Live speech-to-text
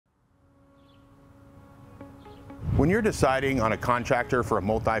you're deciding on a contractor for a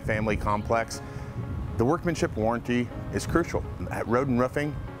multi-family complex, the workmanship warranty is crucial. At Rhoden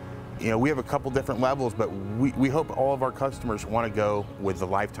Roofing, we have a couple different levels, but we hope all of our customers want to go with the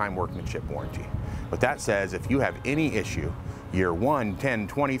lifetime workmanship warranty. What that says, if you have any issue, year 1, 10,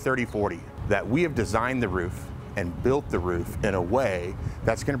 20, 30, 40, that we have designed the roof and built the roof in a way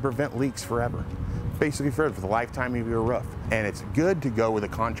that's going to prevent leaks forever. Basically for the lifetime of your roof. And it's good to go with a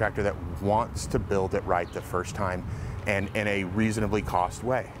contractor that wants to build it right the first time and in a reasonably cost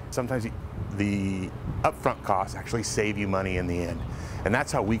way. Sometimes the upfront costs actually save you money in the end. And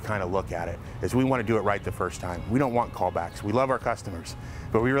that's how we kind of look at it, is we want to do it right the first time. We don't want callbacks. We love our customers,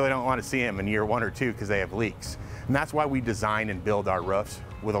 but we really don't want to see them in year 1 or 2 because they have leaks. And that's why we design and build our roofs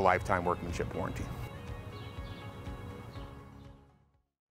with a lifetime workmanship warranty.